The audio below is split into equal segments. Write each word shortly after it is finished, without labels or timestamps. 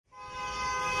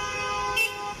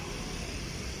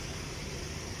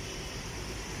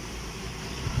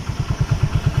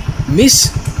Miss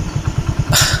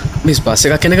bus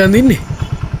එකක් එනකන් දින්නේ.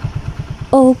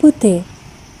 ඔව් පුතේ.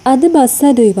 අද බස්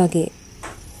අඩුයි වගේ.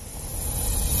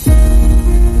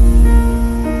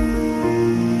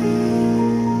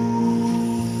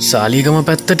 සාලියගම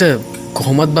පැත්තට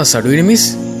කොහොමත් බස් අඩුයිනේ මිස්.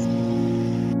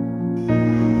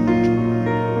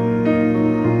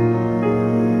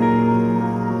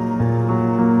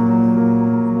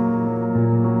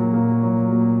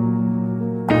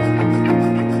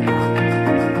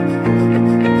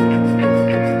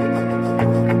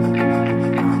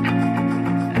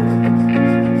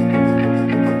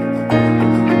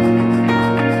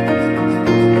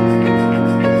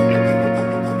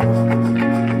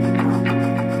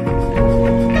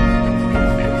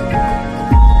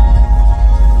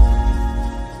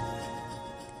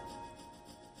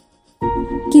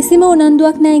 කිසිම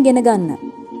උනන්දුවක් නැහැ ඉගෙන ගන්න.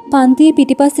 පන්තියේ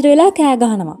පිටිපස්සට වෙලා කෑ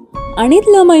ගහනවා. අනිත්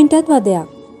ළමයින්ටත් වදයක්.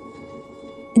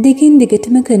 දිගින්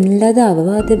දිගටම කරන ලද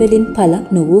අවවාද වලින් පළක්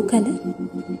නොවූ කල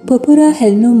පොපුරා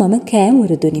හැල්නු මම කෑ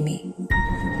මුරුදුනිමි.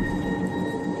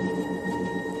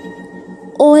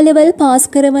 O level පාස්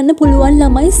කරවන්න පුළුවන්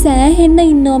ළමයි සෑහෙන්න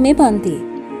ඉන්නවා මේ පන්තියේ.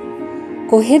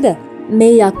 කොහෙද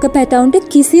මේ යක්ක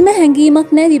පැටවුන්ට කිසිම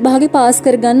හැඟීමක් නැහැ විභාගේ පාස්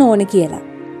කරගන්න ඕන කියලා.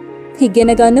 ඉගෙන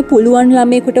ගන්න පුළුවන්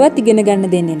ළමයෙකුටවත් ඉගෙන ගන්න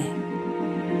දෙන්නේ නැහැ.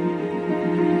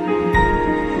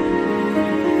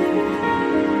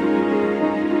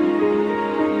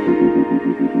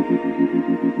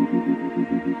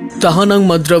 තහනම්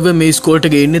මද්‍රව්‍ය මේ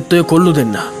ඉස්කෝලේට ගේන්නෙත් ඔය කොල්ලෝ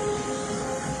දෙන්න.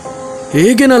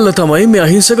 ඒ ගෙනල්ල තමයි මේ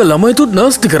අහිංසක ළමයිතුත්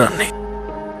නාස්ති කරන්නේ.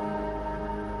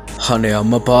 අනේ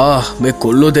අම්මපා මේ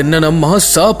කොල්ලෝ දෙන්න නම් මහා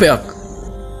සාපයක්.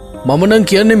 මම නම්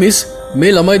කියන්නේ මිස්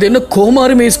මේ ළමයි දෙන්න කොහොම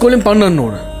හරි මේ ඉස්කෝලෙන් පන්නන්න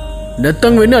ඕන.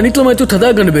 නැත්තම් වෙන්නේ අනිත් ළමයිතුත්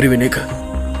හදාගන්න බැරි වෙන එක.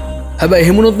 හැබැයි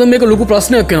එහෙම වුණොත් නම් මේක ලොකු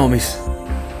ප්‍රශ්නයක් වෙනවා මිස්.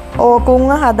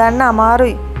 ඕකුන්ව හදන්න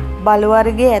අමාරුයි.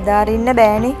 බලවර්ගේ ඇදාරින්න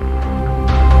බෑනේ.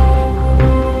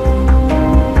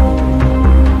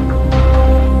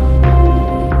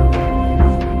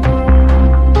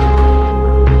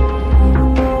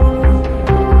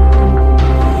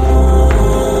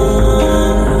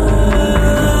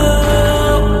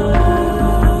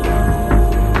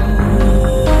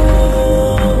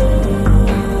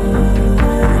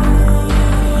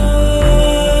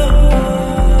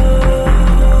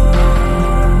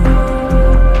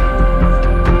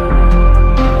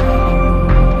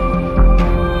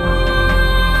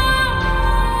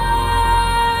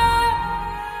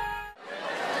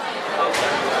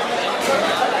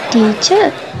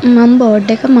 ටීචර් මම බෝඩ්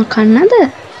එක මකන්නද?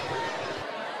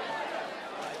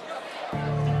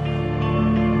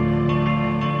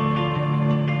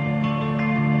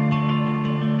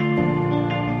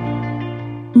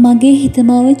 මගේ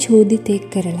හිතමාව චෝදිතෙක්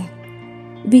කරලා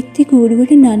විත්ති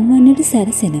කූඩුවට නන්වන්නට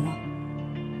සැරසෙනවා.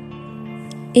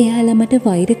 එයාලා මට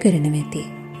වෛර කරනවා ඇති.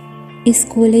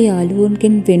 ඉස්කෝලේ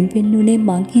යාළුවන්ගෙන් වෙන් උනේ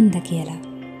මං හින්දා කියලා.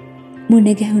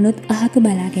 මුණ ගැහුනොත් අහක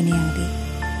බලාගෙන යන්නේ.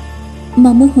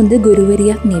 මම හොඳ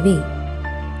ගුරුවරියක් නෙවෙයි.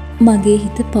 මගේ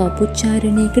හිත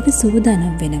පාපොච්චාරණයකට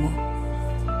සූදානම් වෙනවා.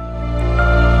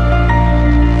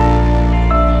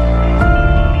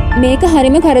 මේක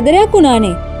හරිම කරදරයක්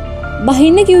වුණානේ.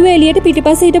 බහින්න කිව්වේ එළියට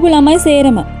පිටිපස්සේ හිටපු ළමයි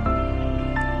සේරම.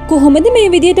 කොහොමද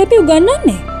මේ විදියට අපි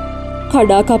උගන්වන්නේ?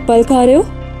 කඩා කප්පල්කාරයෝ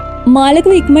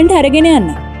මාළකව ඉක්මනට අරගෙන යන්න.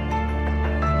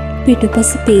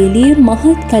 පිටුපස පේලිය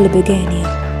මහත් කලබ ගෑනිය.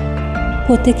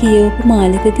 පොත කියවපු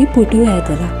මාළකගේ පුටුව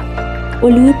ඇදලා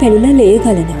ඔළුවේ පැලිලා ලේ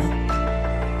ගලනවා.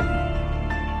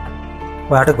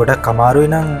 ඔයාට ගොඩක් අමාරුයි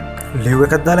නම් ලිව්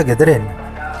එකක් දාලා ගෙදර එන්න.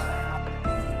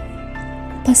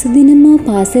 පසුදින මා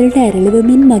පාසලට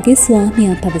ඇරලවමින් මගේ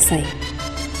ස්වාමියා පවසයි.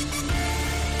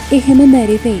 එහෙම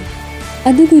බැරි වෙයි.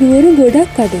 අද ගුරුවරු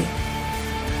ගොඩක් අඩුයි.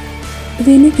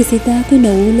 වෙන කිසිදාක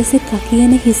නොවූ ලෙස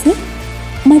කකියන හිස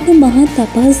මට මහත්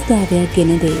අපහසුතාවයක්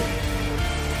ගෙන දෙයි.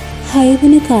 6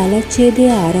 වෙනි කාලච්ඡේදය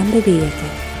ආරම්භ වී ඇත.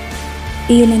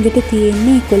 ඊළඟට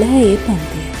තියෙන්නේ 11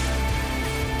 පන්තිය.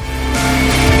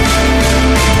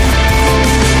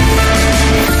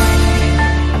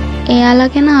 එයාලා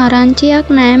ගැන ආරංචියක්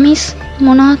නෑ මිස්.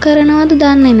 මොනවා කරනවද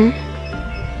දන්නේ නෑ.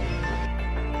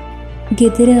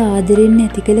 ගෙදර ආදරෙන්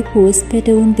නැති කළ පෝස්ට්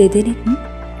පැටවුන් දෙදෙනෙක්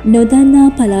නොදන්නා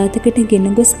පළාතකට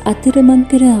ගෙන ගොස් අතරමං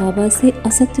කර ආවාසේ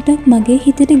අසතුටක් මගේ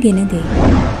හිතට ගෙන දෙයි.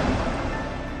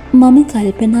 මම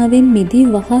කල්පනාවෙන් මිදී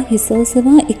වහා හිස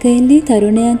ඔසවා එක එල්ලේ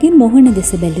තරුණයාගේ මොහොන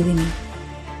දෙස බැලුවෙමි.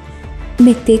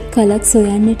 මෙතෙක් කලක්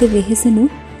සොයන්නට වෙහෙසුණු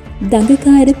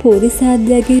දඟකාර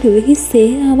පොලිසාද්දයාගේ රුවෙහි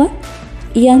සේයාවක්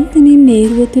යන්තමින්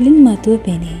මේරුව තුළින් මතුව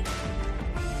පෙනේ.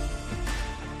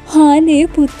 හානේ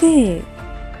පුතේ.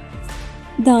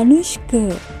 ධනුෂ්ක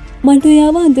මට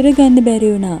ඔයාව අඳුරගන්න බැරි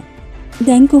වුණා.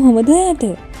 දැන් කොහොමද යාට?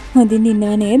 හොඳින්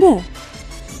ඉන්නව නේද?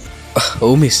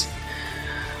 ඔව් මිස්.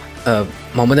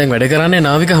 මම දැන් වැඩ කරන්නේ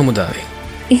නාවික හමුදාවේ.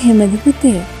 එහෙමද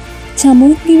පුතේ?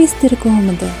 චමුත්ගේ විස්තර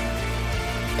කොහොමද?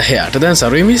 එයාට දැන්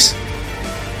සරුයි මිස්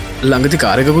ළඟති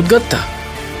කාර්යකුත් ගත්තා.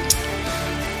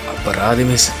 අපරාධි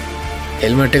මිස්.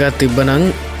 හෙල්මට් එකක් තිබ්බනම්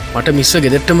මට මිස්ව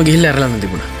ගෙදරටම ගිහිල්ලා ඇරලන්න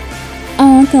තිබුණා.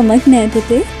 කමක් නෑ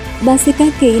පුතේ. බස්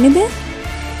එකක් එයිනේ බෑ.